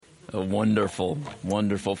Wonderful,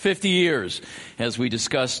 wonderful. 50 years, as we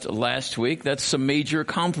discussed last week. That's a major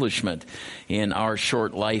accomplishment in our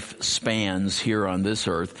short life spans here on this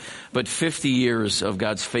earth. But 50 years of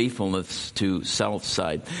God's faithfulness to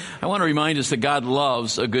Southside. I want to remind us that God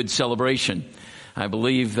loves a good celebration. I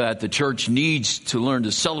believe that the church needs to learn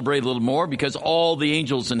to celebrate a little more because all the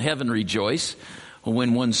angels in heaven rejoice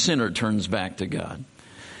when one sinner turns back to God.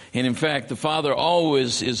 And in fact, the Father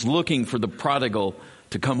always is looking for the prodigal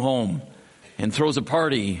to come home and throws a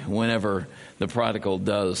party whenever the prodigal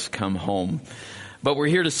does come home. But we're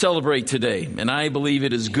here to celebrate today, and I believe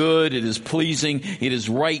it is good, it is pleasing, it is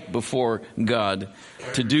right before God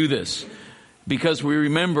to do this because we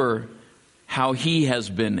remember how He has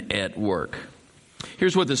been at work.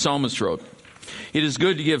 Here's what the psalmist wrote. It is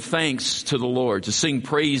good to give thanks to the Lord, to sing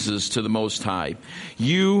praises to the Most High.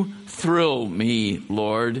 You thrill me,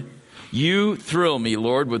 Lord. You thrill me,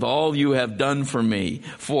 Lord, with all you have done for me,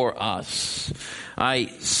 for us. I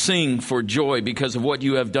sing for joy because of what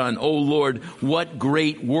you have done. O Lord, what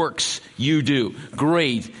great works you do.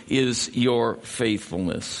 Great is your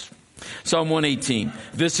faithfulness. Psalm 118.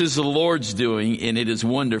 This is the Lord's doing, and it is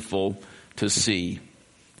wonderful to see.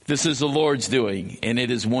 This is the Lord's doing, and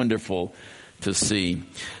it is wonderful to see.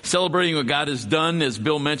 Celebrating what God has done, as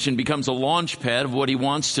Bill mentioned, becomes a launch pad of what He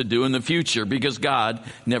wants to do in the future because God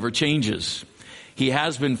never changes. He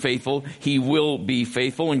has been faithful. He will be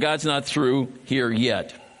faithful, and God's not through here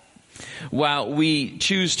yet. While we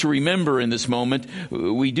choose to remember in this moment,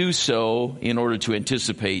 we do so in order to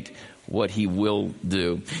anticipate what He will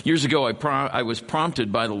do. Years ago, I was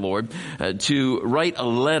prompted by the Lord to write a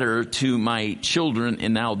letter to my children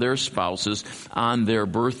and now their spouses on their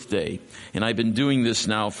birthday. And I've been doing this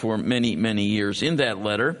now for many, many years. In that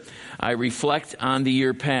letter, I reflect on the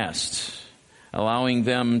year past, allowing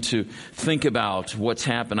them to think about what's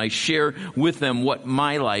happened. I share with them what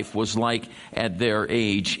my life was like at their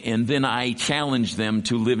age, and then I challenge them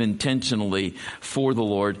to live intentionally for the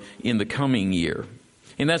Lord in the coming year.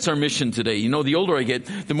 And that's our mission today. You know, the older I get,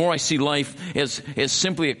 the more I see life as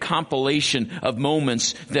simply a compilation of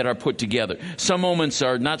moments that are put together. Some moments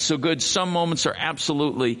are not so good. Some moments are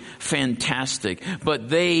absolutely fantastic. But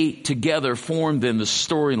they together form then the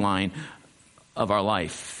storyline of our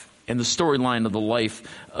life and the storyline of the life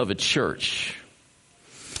of a church.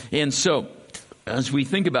 And so, as we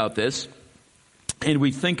think about this, and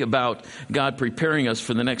we think about God preparing us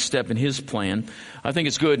for the next step in His plan, I think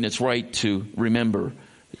it's good and it's right to remember,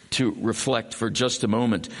 to reflect for just a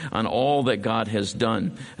moment on all that God has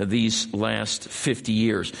done these last 50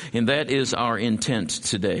 years. And that is our intent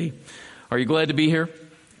today. Are you glad to be here?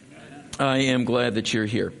 I am glad that you're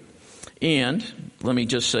here. And let me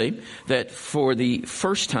just say that for the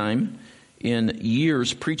first time in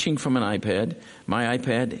years preaching from an iPad, my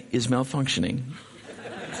iPad is malfunctioning.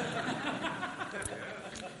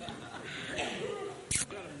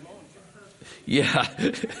 Yeah.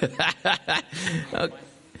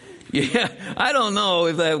 Yeah, I don't know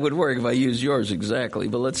if that would work if I use yours exactly,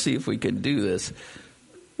 but let's see if we can do this.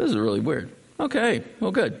 This is really weird. Okay,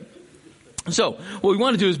 well, good. So, what we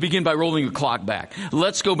want to do is begin by rolling the clock back.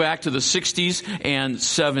 Let's go back to the 60s and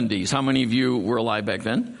 70s. How many of you were alive back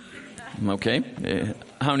then? Okay.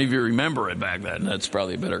 How many of you remember it back then? That's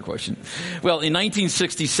probably a better question. Well, in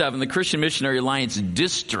 1967, the Christian Missionary Alliance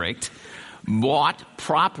District bought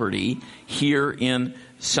property here in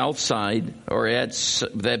Southside,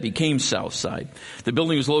 that became Southside. The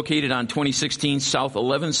building was located on 2016 South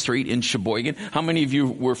 11th Street in Sheboygan. How many of you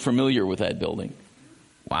were familiar with that building?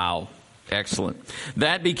 Wow. Excellent.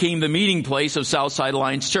 That became the meeting place of Southside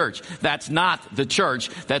Alliance Church. That's not the church.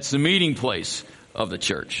 That's the meeting place of the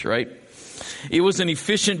church, right? It was an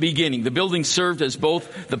efficient beginning. The building served as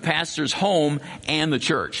both the pastor's home and the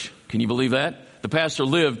church. Can you believe that? The pastor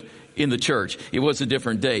lived in the church. It was a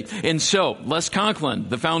different day. And so, Les Conklin,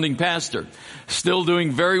 the founding pastor, still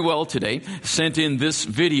doing very well today, sent in this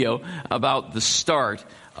video about the start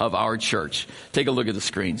of our church. Take a look at the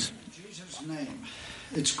screens. In Jesus' name,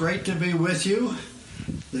 it's great to be with you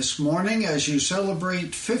this morning as you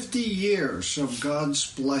celebrate 50 years of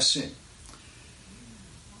God's blessing.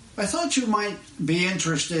 I thought you might be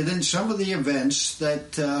interested in some of the events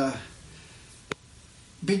that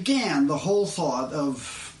began the whole thought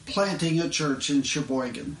of planting a church in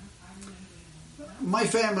Sheboygan. My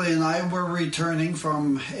family and I were returning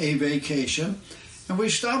from a vacation, and we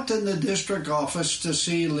stopped in the district office to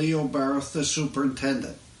see Leo Barrett, the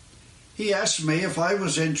superintendent. He asked me if I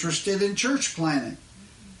was interested in church planting.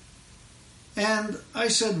 And I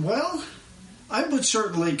said, well, I would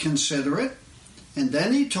certainly consider it. And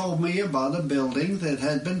then he told me about a building that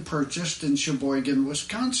had been purchased in Sheboygan,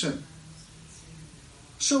 Wisconsin.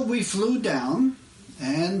 So we flew down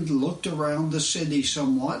and looked around the city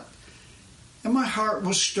somewhat, and my heart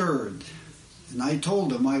was stirred. And I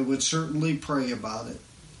told him I would certainly pray about it.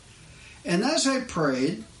 And as I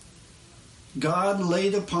prayed, God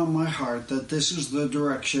laid upon my heart that this is the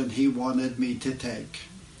direction He wanted me to take.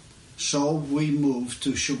 So we moved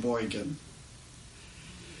to Sheboygan.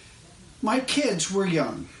 My kids were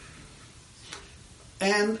young,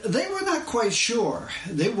 and they were not quite sure.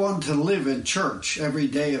 They wanted to live in church every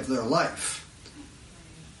day of their life.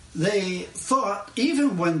 They thought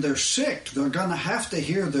even when they're sick, they're going to have to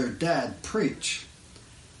hear their dad preach.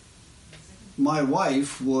 My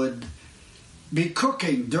wife would be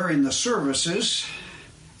cooking during the services,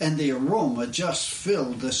 and the aroma just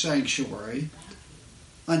filled the sanctuary,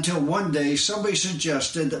 until one day somebody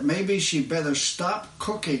suggested that maybe she better stop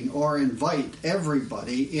cooking or invite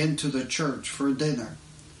everybody into the church for dinner.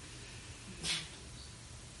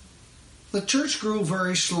 The church grew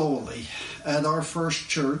very slowly. At our first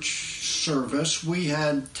church service, we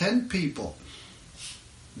had 10 people.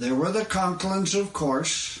 There were the Conklins, of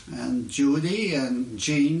course, and Judy and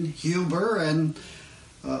Jean Huber, and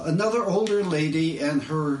another older lady and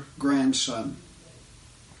her grandson.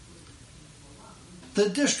 The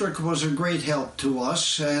district was a great help to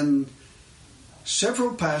us, and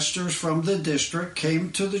several pastors from the district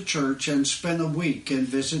came to the church and spent a week in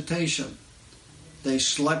visitation. They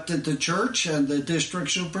slept at the church, and the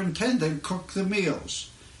district superintendent cooked the meals.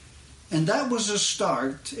 And that was a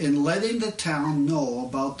start in letting the town know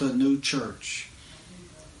about the new church.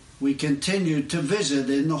 We continued to visit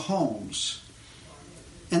in the homes.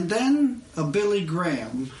 And then a Billy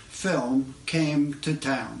Graham film came to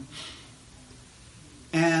town.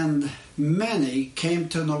 And many came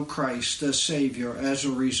to know Christ as Savior as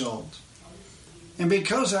a result. And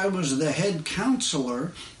because I was the head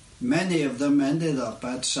counselor, many of them ended up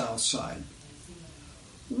at Southside.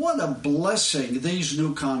 What a blessing these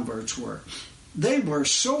new converts were. They were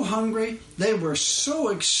so hungry, they were so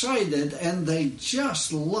excited, and they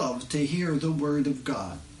just loved to hear the Word of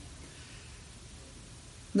God.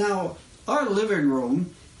 Now, our living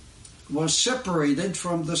room was separated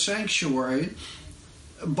from the sanctuary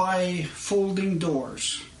by folding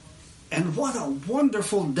doors. And what a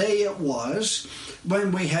wonderful day it was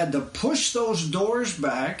when we had to push those doors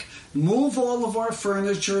back, move all of our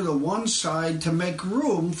furniture to one side to make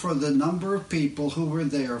room for the number of people who were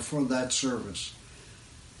there for that service.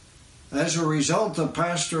 As a result, the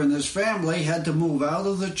pastor and his family had to move out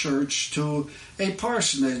of the church to a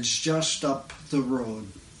parsonage just up the road.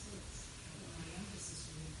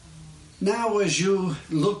 Now, as you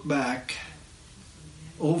look back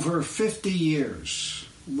over 50 years,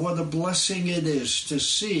 what a blessing it is to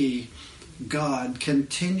see God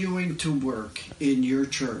continuing to work in your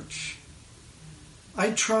church.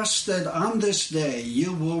 I trust that on this day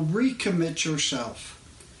you will recommit yourself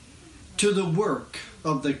to the work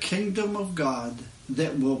of the kingdom of God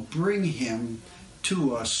that will bring Him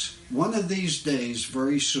to us one of these days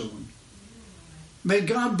very soon. May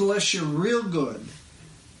God bless you real good,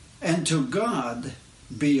 and to God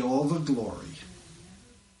be all the glory.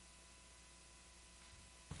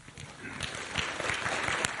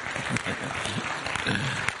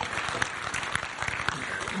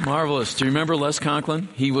 Marvelous. Do you remember Les Conklin?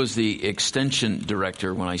 He was the extension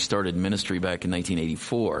director when I started ministry back in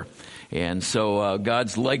 1984. And so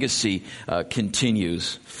God's legacy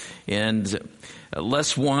continues. And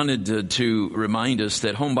Les wanted to remind us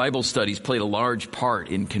that home Bible studies played a large part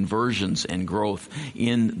in conversions and growth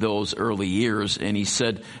in those early years. And he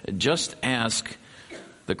said, just ask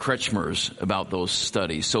the Kretschmers about those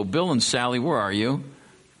studies. So Bill and Sally, where are you?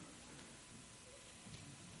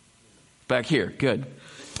 Back here. Good.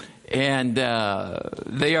 And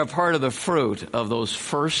they are part of the fruit of those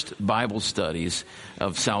first Bible studies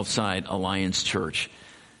of Southside Alliance Church.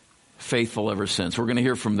 Faithful ever since. We're going to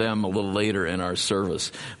hear from them a little later in our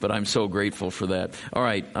service, but I'm so grateful for that. All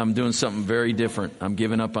right, I'm doing something very different. I'm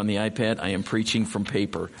giving up on the iPad. I am preaching from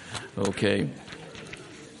paper. Okay.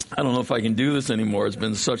 I don't know if I can do this anymore. It's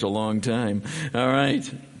been such a long time. All right.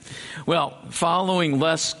 Well, following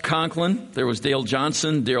Les Conklin, there was Dale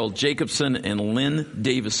Johnson, Daryl Jacobson, and Lynn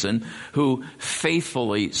Davison, who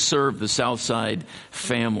faithfully served the Southside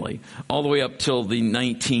family all the way up till the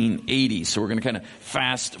 1980s. So we're going to kind of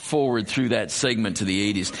fast forward through that segment to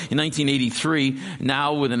the 80s. In 1983,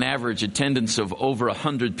 now with an average attendance of over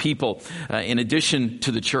 100 people, in addition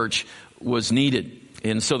to the church, was needed.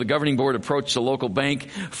 And so the governing board approached the local bank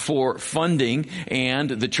for funding, and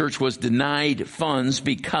the church was denied funds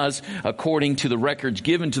because, according to the records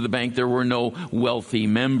given to the bank, there were no wealthy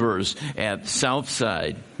members at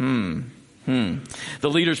Southside. The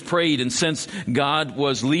leaders prayed and sensed God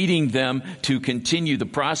was leading them to continue the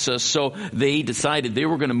process, so they decided they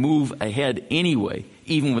were going to move ahead anyway,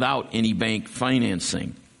 even without any bank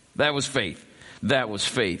financing. That was faith. That was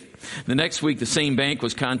faith. The next week, the same bank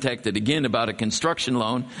was contacted again about a construction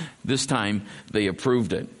loan. This time, they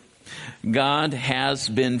approved it. God has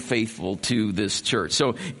been faithful to this church. So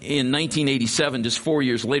in 1987, just 4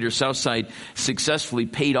 years later, Southside successfully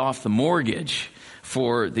paid off the mortgage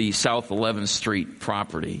for the South 11th Street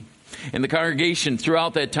property. And the congregation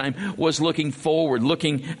throughout that time was looking forward,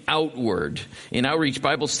 looking outward. An outreach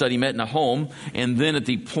Bible study met in a home and then at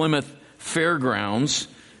the Plymouth Fairgrounds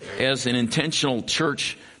as an intentional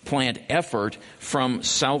church plant effort from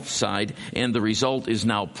Southside, and the result is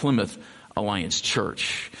now Plymouth Alliance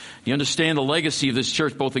Church. You understand the legacy of this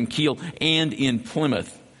church both in Kiel and in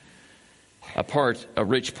Plymouth. A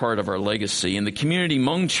rich part of our legacy. And the Community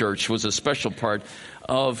Hmong Church was a special part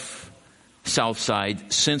of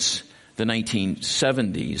Southside since the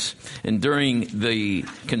 1970s. And during the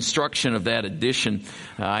construction of that addition,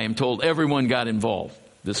 I am told everyone got involved.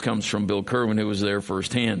 This comes from Bill Kerwin, who was there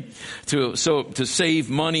firsthand. To save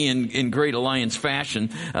money in Great Alliance fashion,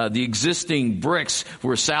 the existing bricks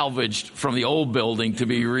were salvaged from the old building to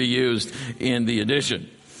be reused in the addition.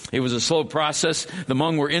 It was a slow process. The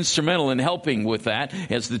Hmong were instrumental in helping with that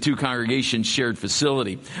as the two congregations shared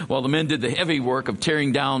facility. While the men did the heavy work of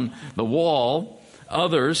tearing down the wall,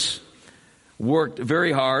 others worked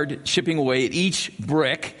very hard, chipping away at each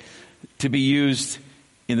brick to be used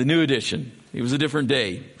in the new addition. It was a different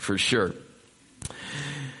day, for sure.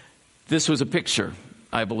 This was a picture,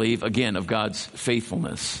 I believe, again, of God's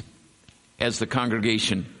faithfulness as the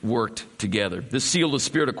congregation worked together. This sealed a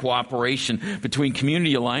spirit of cooperation between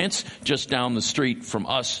Community Alliance, just down the street from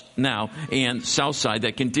us now, and Southside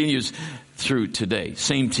that continues through today.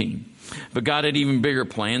 Same team. But God had even bigger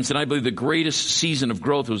plans, and I believe the greatest season of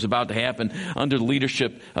growth was about to happen under the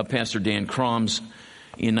leadership of Pastor Dan Croms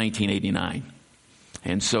in 1989.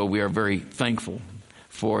 And so we are very thankful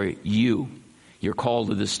for your call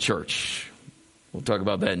to this church. We'll talk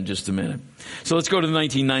about that in just a minute. So let's go to the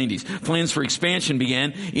 1990s. Plans for expansion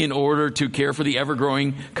began in order to care for the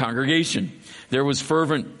ever-growing congregation. There was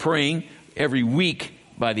fervent praying every week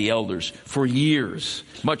by the elders for years.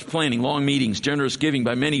 Much planning, long meetings, generous giving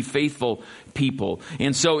by many faithful people.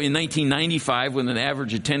 And so in 1995, with an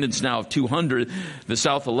average attendance now of 200, the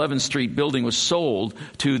South 11th Street building was sold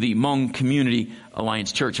to the Hmong Community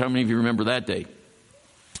Alliance Church. How many of you remember that day?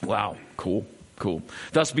 Wow, cool.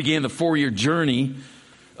 Thus began the 4-year journey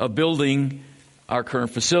of building our current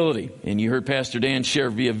facility. And you heard Pastor Dan share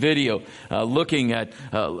via video, looking at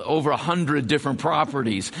over 100 different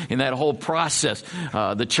properties in that whole process.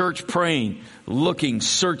 The church praying, looking,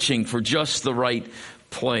 searching for just the right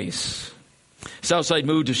place. Southside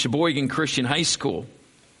moved to Sheboygan Christian High School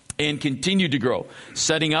and continued to grow,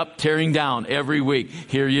 setting up, tearing down every week.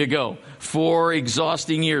 Here you go. 4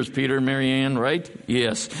 exhausting years, Peter and Marianne, right?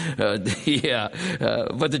 Yes. But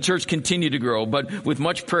the church continued to grow. But with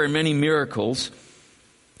much prayer and many miracles,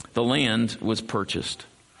 the land was purchased.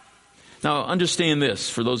 Now, understand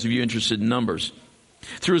this, for those of you interested in numbers.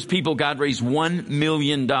 Through his people, God raised $1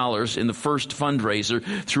 million in the first fundraiser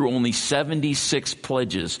through only 76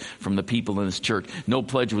 pledges from the people in this church. No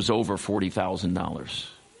pledge was over $40,000.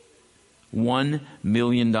 $1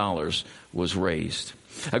 million was raised.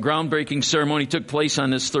 A groundbreaking ceremony took place on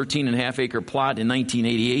this 13.5-acre plot in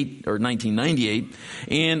 1998,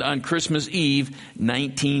 and on Christmas Eve,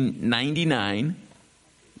 1999,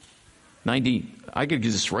 I could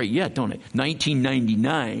get this right yet, don't I?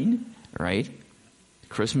 1999, right?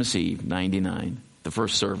 Christmas Eve, 99. The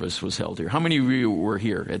first service was held here. How many of you were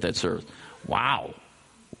here at that service? Wow.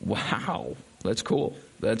 That's cool.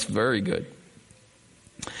 That's very good.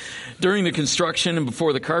 During the construction and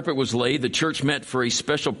before the carpet was laid, the church met for a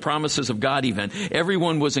special Promises of God event.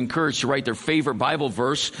 Everyone was encouraged to write their favorite Bible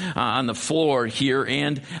verse on the floor here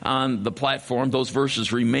and on the platform. Those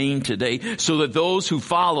verses remain today so that those who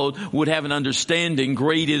followed would have an understanding,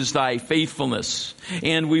 great is thy faithfulness.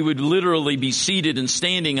 And we would literally be seated and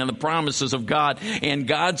standing on the promises of God and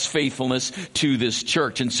God's faithfulness to this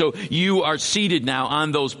church. And so you are seated now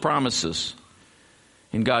on those promises.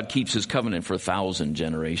 And God keeps his covenant for 1,000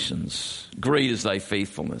 generations. Great is thy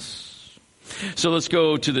faithfulness. So let's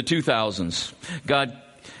go to the 2000s. God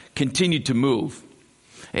continued to move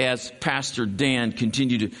as Pastor Dan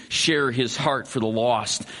continued to share his heart for the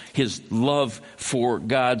lost, his love for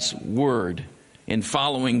God's word, and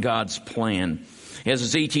following God's plan. As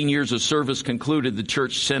his 18 years of service concluded, the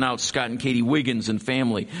church sent out Scott and Katie Wiggins and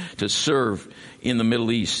family to serve in the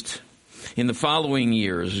Middle East. In the following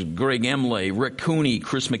years, Greg Emley, Rick Cooney,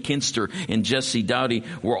 Chris McKinster, and Jesse Dowdy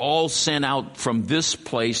were all sent out from this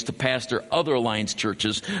place to pastor other Alliance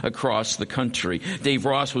churches across the country. Dave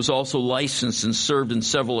Ross was also licensed and served in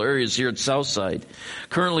several areas here at Southside.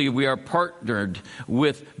 Currently, we are partnered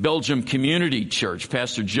with Belgium Community Church.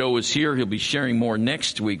 Pastor Joe is here. He'll be sharing more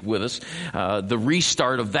next week with us. The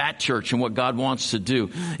restart of that church and what God wants to do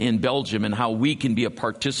in Belgium and how we can be a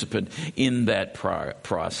participant in that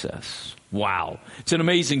process. Wow. It's an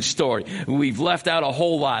amazing story. We've left out a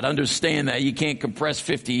whole lot. Understand that. You can't compress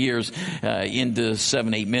 50 years into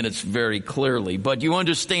 7-8 minutes very clearly. But you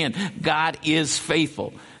understand, God is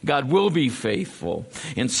faithful. God will be faithful.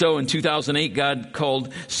 And so in 2008, God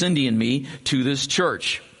called Cindy and me to this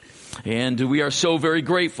church. And we are so very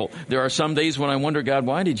grateful. There are some days when I wonder, God,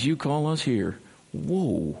 why did you call us here?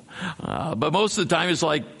 Whoa. But most of the time it's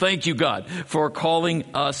like, thank you, God, for calling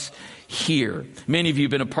us here. Many of you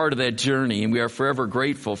have been a part of that journey, and we are forever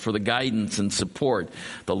grateful for the guidance and support,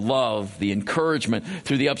 the love, the encouragement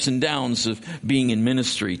through the ups and downs of being in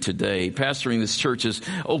ministry today. Pastoring this church has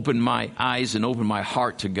opened my eyes and opened my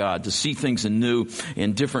heart to God to see things in new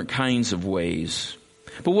and different kinds of ways.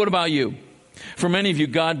 But what about you? For many of you,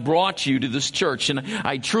 God brought you to this church, and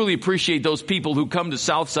I truly appreciate those people who come to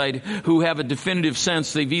Southside who have a definitive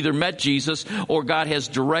sense they've either met Jesus or God has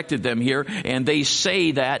directed them here, and they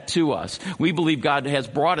say that to us. We believe God has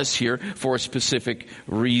brought us here for a specific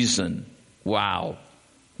reason. Wow.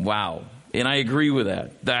 Wow. And I agree with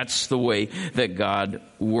that. That's the way that God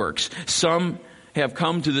works. Some have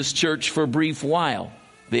come to this church for a brief while.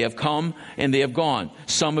 They have come and they have gone.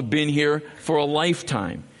 Some have been here for a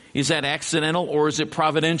lifetime. Is that accidental or is it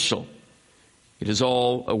providential? It is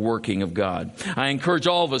all a working of God. I encourage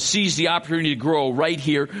all of us, seize the opportunity to grow right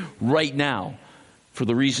here, right now, for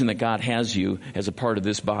the reason that God has you as a part of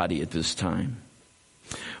this body at this time.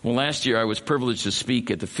 Well, last year I was privileged to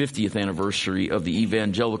speak at the 50th anniversary of the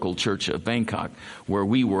Evangelical Church of Bangkok, where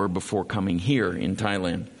we were before coming here in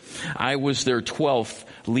Thailand. I was their 12th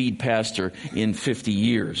lead pastor in 50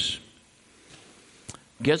 years.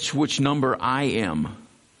 Guess which number I am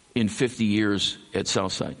in 50 years at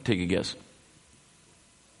Southside? Take a guess.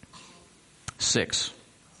 6.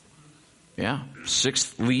 Yeah,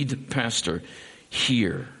 6th lead pastor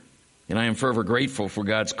here. And I am forever grateful for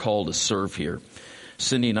God's call to serve here.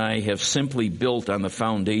 Cindy and I have simply built on the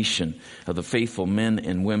foundation of the faithful men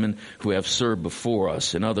and women who have served before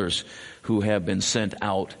us and others who have been sent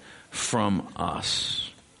out from us.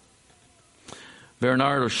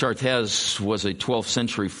 Bernard of Chartres was a 12th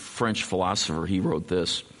century French philosopher. He wrote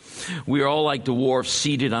this: "We are all like dwarfs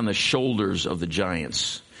seated on the shoulders of the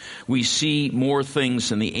giants. We see more things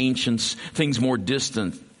than the ancients, things more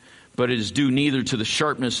distant, but it is due neither to the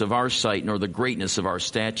sharpness of our sight nor the greatness of our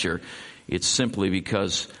stature. It's simply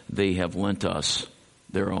because they have lent us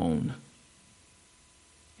their own."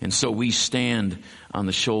 And so we stand on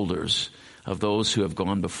the shoulders of those who have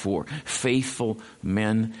gone before, faithful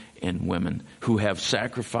men and women who have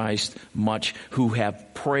sacrificed much, who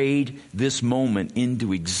have prayed this moment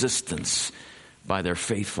into existence by their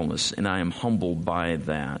faithfulness, and I am humbled by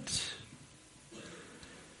that.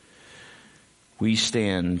 We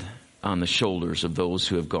stand on the shoulders of those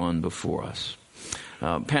who have gone before us.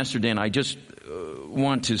 Pastor Dan, I just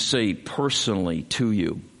want to say personally to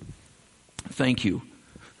you, thank you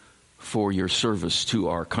for your service to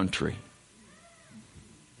our country.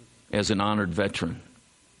 As an honored veteran,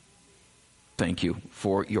 thank you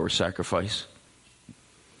for your sacrifice.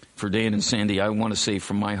 For Dan and Sandy, I want to say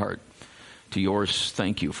from my heart to yours,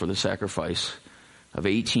 thank you for the sacrifice of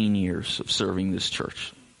 18 years of serving this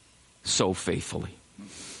church so faithfully.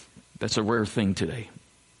 That's a rare thing today.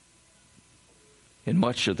 And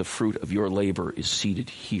much of the fruit of your labor is seated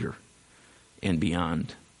here and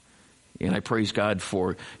beyond. And I praise God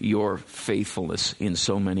for your faithfulness in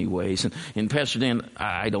so many ways. And Pastor Dan,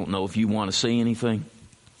 I don't know if you want to say anything.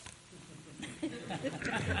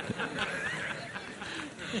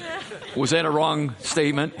 Was that a wrong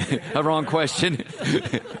statement? A wrong question?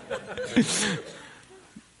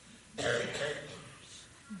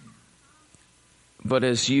 But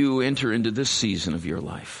as you enter into this season of your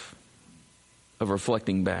life, of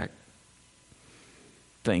reflecting back,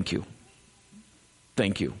 thank you.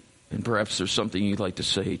 Thank you. And perhaps there's something you'd like to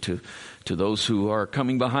say to those who are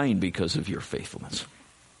coming behind because of your faithfulness.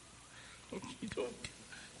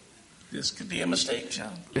 This could be a mistake,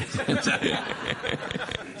 John.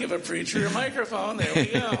 Give a preacher a microphone. There we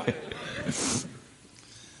go.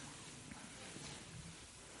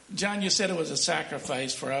 John, you said it was a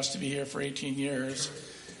sacrifice for us to be here for 18 years,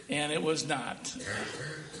 and it was not.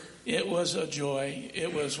 It was a joy.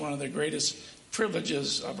 It was one of the greatest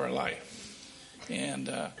privileges of our life.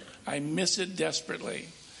 And I miss it desperately.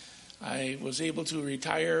 I was able to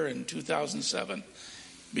retire in 2007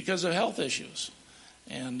 because of health issues.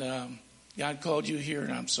 And God called you here,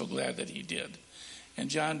 and I'm so glad that he did. And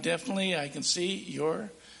John, definitely I can see your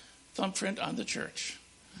thumbprint on the church.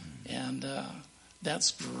 And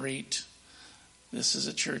that's great. This is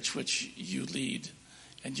a church which you lead,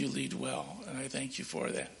 and you lead well. And I thank you for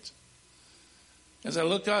that. As I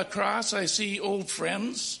look across, I see old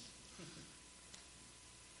friends.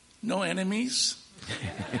 No enemies.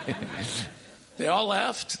 They all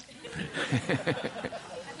left.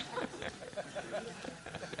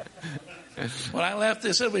 When I left,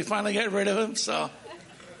 they said we finally got rid of him. So,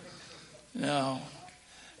 no.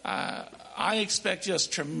 I expect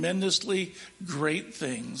just tremendously great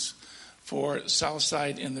things for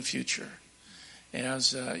Southside in the future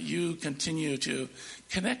as you continue to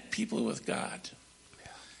connect people with God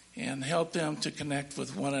and help them to connect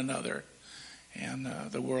with one another and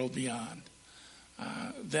the world beyond.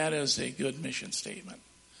 That is a good mission statement,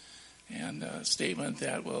 and a statement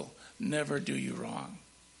that will never do you wrong.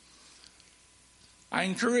 I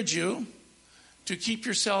encourage you to keep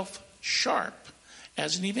yourself sharp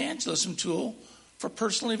as an evangelism tool for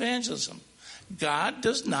personal evangelism. God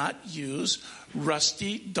does not use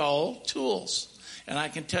rusty, dull tools. And I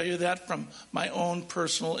can tell you that from my own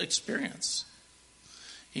personal experience.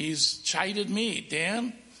 He's chided me,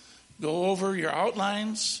 Dan, go over your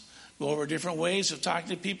outlines, go over different ways of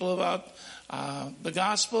talking to people about the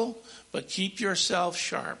gospel, but keep yourself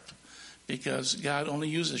sharp because God only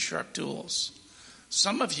uses sharp tools.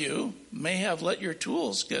 Some of you may have let your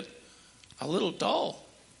tools get a little dull,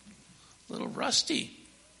 a little rusty.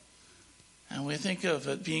 And we think of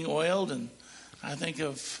it being oiled, and I think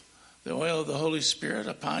of the oil of the Holy Spirit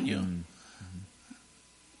upon you. Mm-hmm.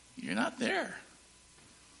 You're not there.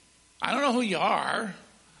 I don't know who you are,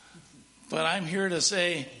 but I'm here to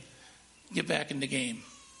say, get back in the game.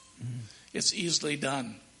 Mm-hmm. It's easily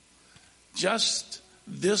done. Just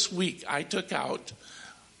this week, I took out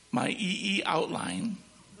my EE outline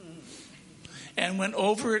and went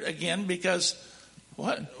over it again because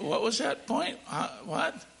what was that point?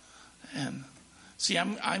 What? And see,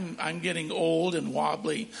 I'm getting old and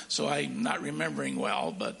wobbly, so I'm not remembering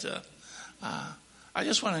well. But I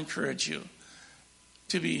just want to encourage you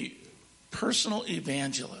to be personal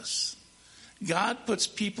evangelists. God puts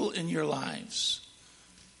people in your lives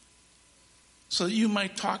so that you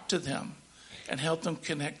might talk to them and help them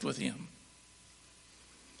connect with Him.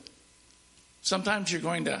 Sometimes you're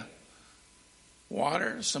going to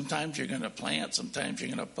water, sometimes you're going to plant, sometimes you're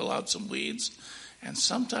going to pull out some weeds, and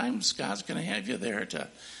sometimes God's going to have you there to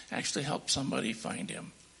actually help somebody find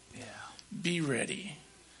Him. Yeah. Be ready.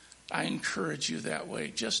 I encourage you that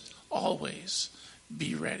way. Just always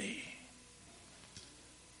be ready.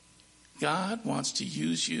 God wants to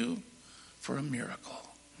use you for a miracle.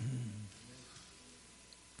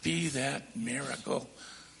 Be that miracle.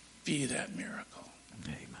 Be that miracle.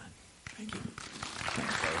 Amen. Thank you.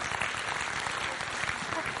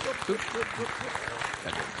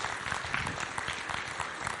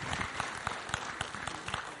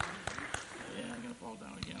 Yeah, I'm going to fall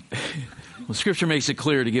down again. Well, Scripture makes it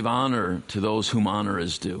clear to give honor to those whom honor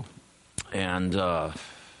is due. And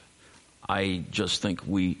I just think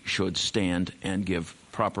we should stand and give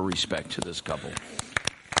proper respect to this couple.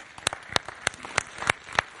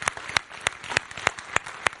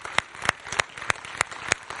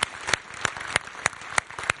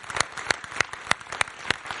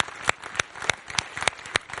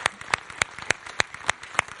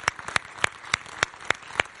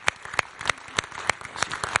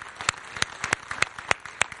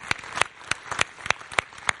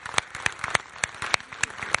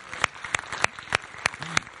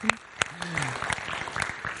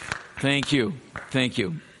 Thank you. Thank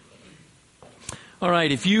you. All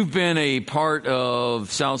right, if you've been a part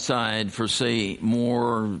of Southside for, say,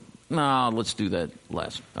 let's do that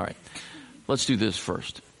last. All right, let's do this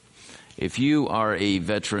first. If you are a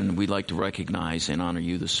veteran, we'd like to recognize and honor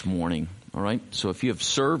you this morning. All right, so if you have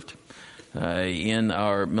served in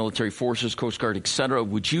our military forces, Coast Guard, etc.,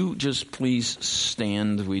 would you just please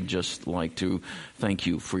stand? We'd just like to thank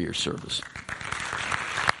you for your service.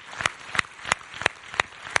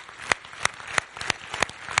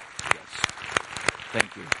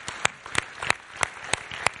 Thank you.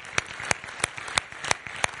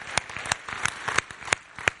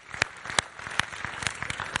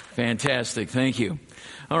 Fantastic. Thank you.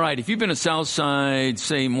 All right. If you've been at Southside,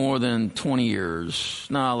 say more than 20 years.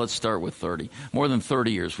 Let's start with 30. More than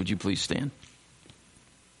 30 years. Would you please stand?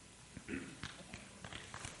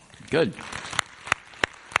 Good.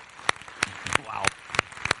 Wow.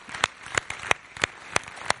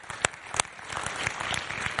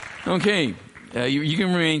 Okay, you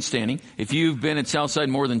can remain standing. If you've been at Southside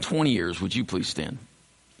more than 20 years, would you please stand?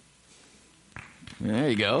 There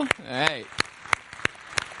you go. All right.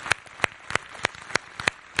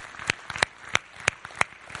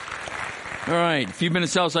 All right, if you've been at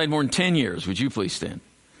Southside more than 10 years, would you please stand?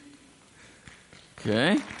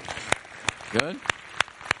 Okay, good.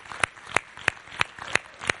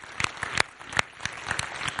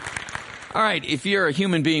 All right, if you're a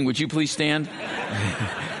human being, would you please stand?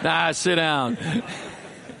 Sit down.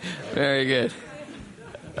 Very good.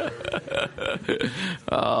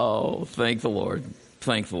 Oh, thank the Lord.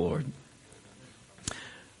 Thank the Lord.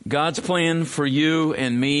 God's plan for you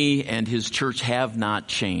and me and His church have not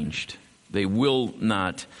changed. They will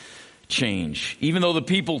not change. Even though the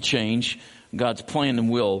people change, God's plan and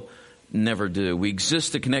will never do. We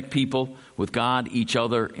exist to connect people with God, each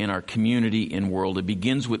other, and our community and world. It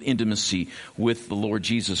begins with intimacy with the Lord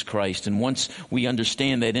Jesus Christ. And once we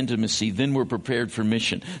understand that intimacy, then we're prepared for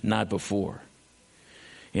mission, not before.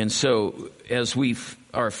 And so, as we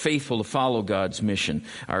are faithful to follow God's mission,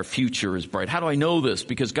 our future is bright. How do I know this?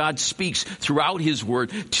 Because God speaks throughout His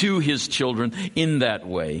Word to His children in that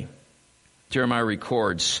way. Jeremiah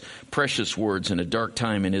records precious words in a dark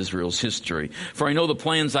time in Israel's history. For I know the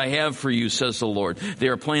plans I have for you, says the Lord. They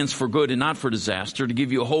are plans for good and not for disaster, to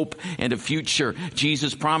give you hope and a future.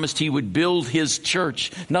 Jesus promised He would build His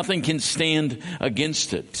church. Nothing can stand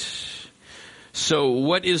against it. So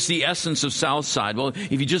what is the essence of Southside? Well,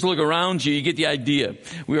 if you just look around you, you get the idea.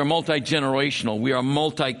 We are multi-generational. We are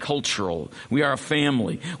multicultural. We are a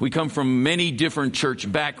family. We come from many different church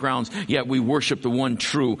backgrounds, yet we worship the one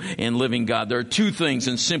true and living God. There are two things,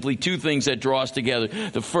 and simply two things, that draw us together.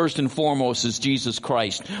 The first and foremost is Jesus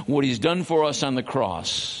Christ, what He's done for us on the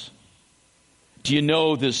cross. Do you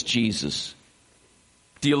know this Jesus?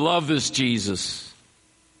 Do you love this Jesus?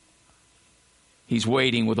 He's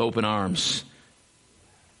waiting with open arms.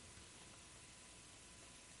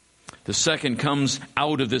 The second comes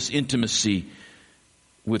out of this intimacy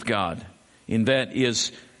with God, and that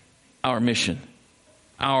is our mission.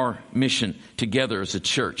 Our mission together as a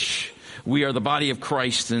church. We are the body of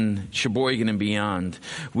Christ in Sheboygan and beyond.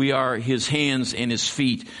 We are His hands and His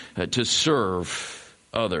feet to serve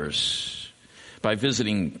others by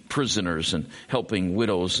visiting prisoners and helping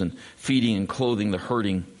widows and feeding and clothing the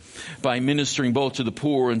hurting. By ministering both to the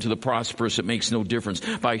poor and to the prosperous, it makes no difference.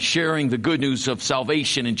 By sharing the good news of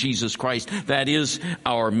salvation in Jesus Christ, that is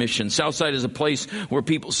our mission. Southside is a place where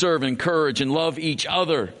people serve, encourage, and love each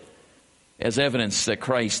other as evidence that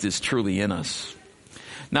Christ is truly in us.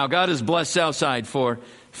 Now, God has blessed Southside for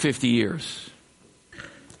 50 years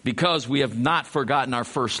because we have not forgotten our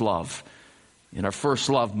first love. And our first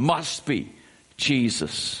love must be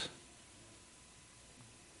Jesus.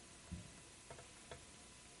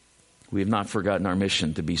 We have not forgotten our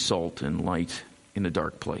mission to be salt and light in a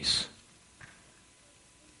dark place.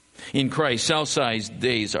 In Christ, Southside's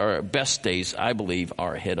days, our best days, I believe,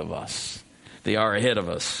 are ahead of us. They are ahead of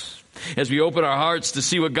us. As we open our hearts to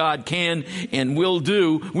see what God can and will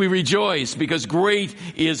do, we rejoice because great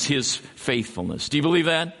is His faithfulness. Do you believe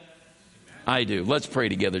that? I do. Let's pray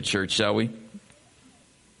together, church, shall we?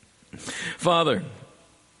 Father,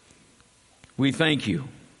 we thank You.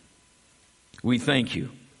 We thank You.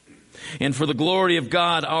 And for the glory of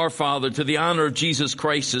God, our Father, to the honor of Jesus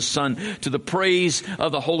Christ, His Son, to the praise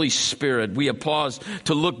of the Holy Spirit, we have paused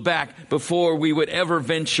to look back before we would ever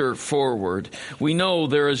venture forward. We know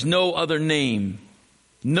there is no other name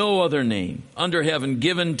under heaven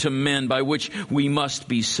given to men by which we must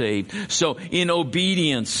be saved. So in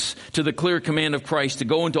obedience to the clear command of Christ to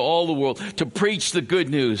go into all the world, to preach the good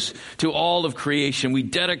news to all of creation, we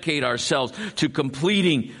dedicate ourselves to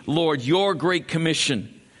completing, Lord, Your great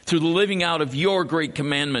commission through the living out of Your great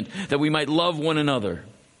commandment that we might love one another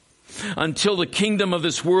until the kingdom of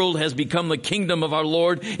this world has become the kingdom of our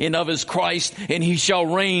Lord and of His Christ, and He shall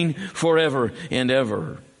reign forever and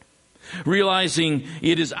ever. Realizing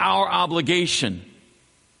it is our obligation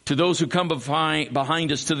to those who come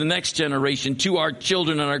behind us, to the next generation, to our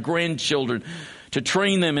children and our grandchildren, to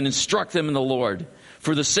train them and instruct them in the Lord.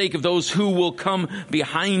 For the sake of those who will come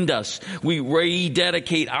behind us, we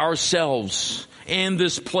rededicate ourselves and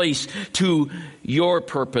this place to Your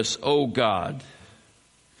purpose, O God.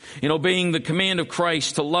 In obeying the command of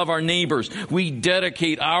Christ to love our neighbors, we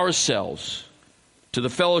dedicate ourselves to the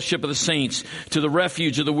fellowship of the saints, to the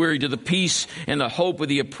refuge of the weary, to the peace and the hope of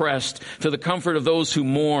the oppressed, to the comfort of those who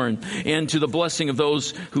mourn, and to the blessing of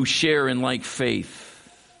those who share in like faith.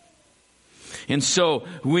 And so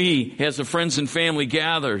we, as the friends and family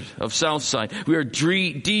gathered of Southside, we are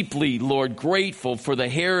deeply, Lord, grateful for the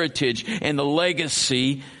heritage and the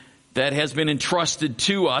legacy that has been entrusted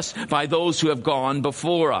to us by those who have gone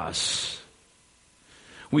before us.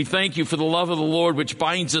 We thank you for the love of the Lord which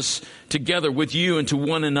binds us together with you and to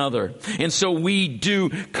one another. And so we do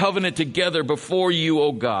covenant together before you,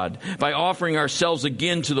 O God, by offering ourselves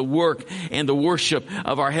again to the work and the worship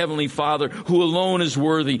of our Heavenly Father, who alone is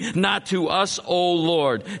worthy. Not to us, O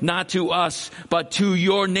Lord, not to us, but to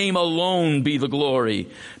your name alone be the glory,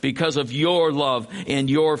 because of your love and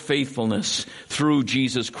your faithfulness through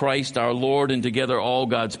Jesus Christ our Lord. And together all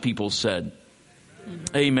God's people said,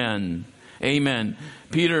 Amen. Amen.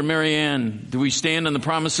 Peter and Mary Ann, do we stand on the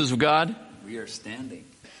promises of God? We are standing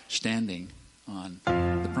on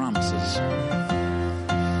the promises.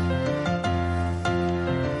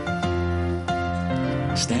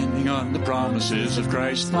 Standing on the promises of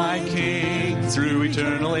Christ my King. Through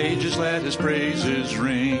eternal ages let his praises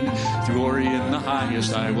ring. Through glory in the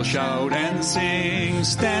highest I will shout and sing.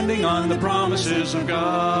 Standing on the promises of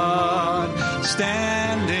God.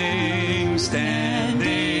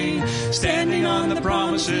 Standing on the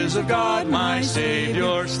promises of God, my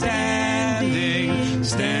Savior. Standing.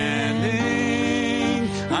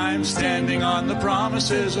 I'm standing on the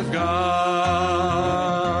promises of God.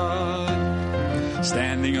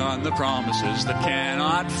 Standing on the promises that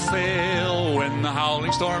cannot fail. When the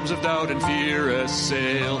howling storms of doubt and fear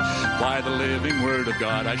assail, by the living word of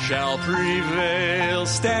God I shall prevail.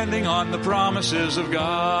 Standing on the promises of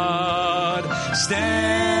God.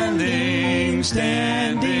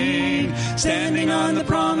 Standing on the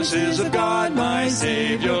promises of God, my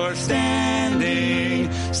Savior. Standing.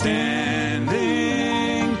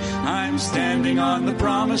 I'm standing on the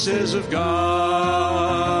promises of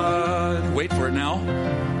God. Wait for it now.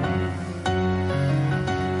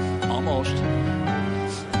 Almost.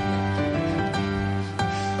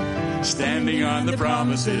 Standing on the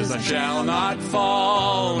promises, I shall not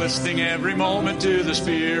fall. Listening every moment to the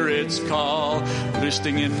Spirit's call.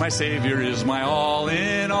 Listening in my Savior is my all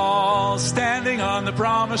in all. Standing on the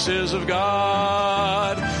promises of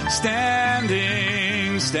God. Standing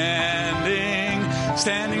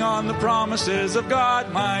on the promises of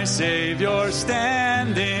God, my Savior.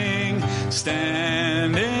 Standing.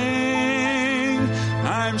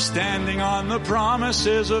 I'm standing on the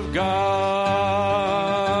promises of God.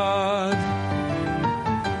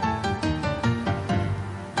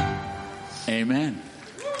 Amen.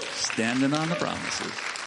 Standing on the promises.